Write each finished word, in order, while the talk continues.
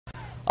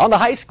On the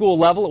high school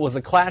level, it was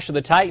a clash of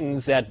the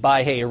Titans at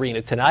By-Hay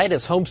Arena tonight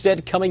as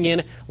Homestead coming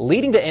in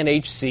leading the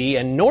NHC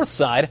and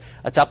Northside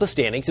atop the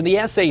standings in the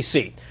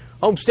SAC.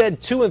 Homestead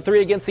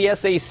 2-3 against the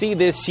SAC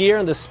this year,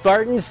 and the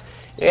Spartans,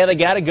 they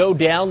got to go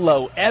down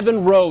low.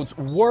 Evan Rhodes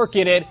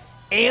working it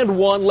and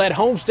one led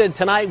Homestead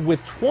tonight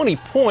with 20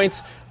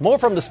 points. More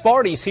from the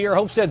Sparties here.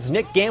 Homestead's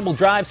Nick Gamble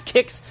drives,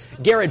 kicks.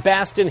 Garrett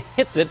Baston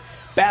hits it.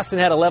 Baston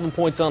had 11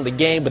 points on the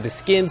game, but the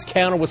Skins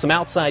counter with some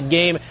outside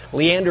game.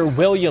 Leander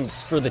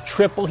Williams for the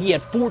triple. He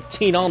had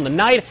 14 on the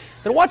night.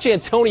 Then watch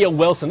Antonio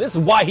Wilson. This is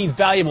why he's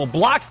valuable.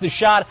 Blocks the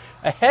shot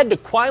ahead to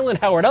Quillen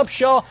Howard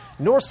Upshaw.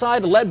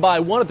 Northside led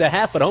by 1 at the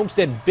half, but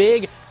Homestead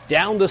big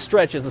down the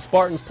stretch as the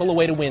Spartans pull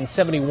away to win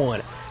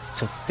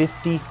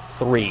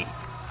 71-53.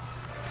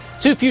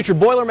 Two future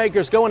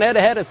Boilermakers going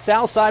head-to-head at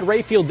Southside.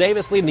 Rayfield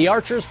Davis leading the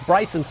Archers.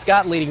 Bryson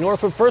Scott leading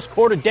Northwood. First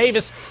quarter,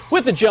 Davis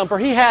with the jumper.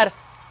 He had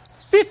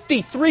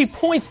 53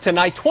 points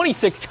tonight,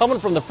 26 coming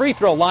from the free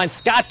throw line.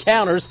 Scott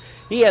counters.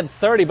 He had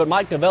 30, but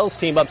Mike Novell's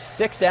team up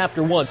 6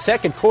 after 1.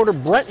 Second quarter,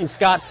 Brenton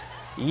Scott,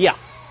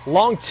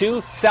 long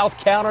two. South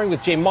countering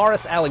with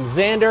Jamaris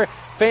Alexander.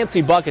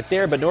 Fancy bucket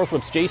there, but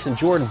Northwood's Jason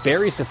Jordan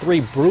buries the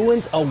three.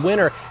 Bruins a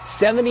winner,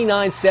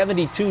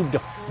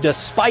 79-72,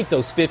 despite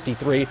those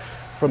 53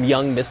 from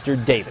young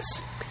Mr.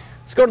 Davis.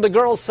 Let's go to the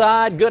girls'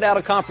 side. Good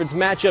out-of-conference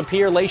matchup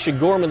here. Laisha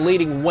Gorman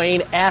leading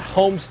Wayne at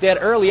Homestead.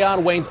 Early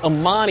on, Wayne's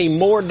Amani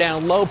Moore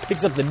down low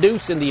picks up the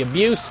deuce in the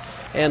abuse.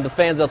 And the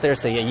fans out there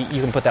say, yeah,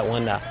 you can put that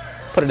one,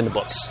 put it in the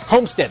books.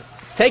 Homestead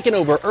taking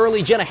over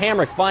early. Jenna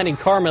Hamrick finding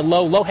Carmen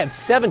Lowe. Lowe had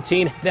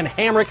 17. Then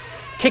Hamrick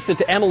kicks it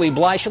to Emily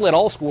Bly. She led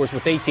all scores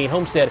with 18.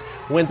 Homestead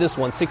wins this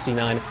one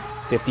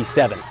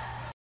 69-57.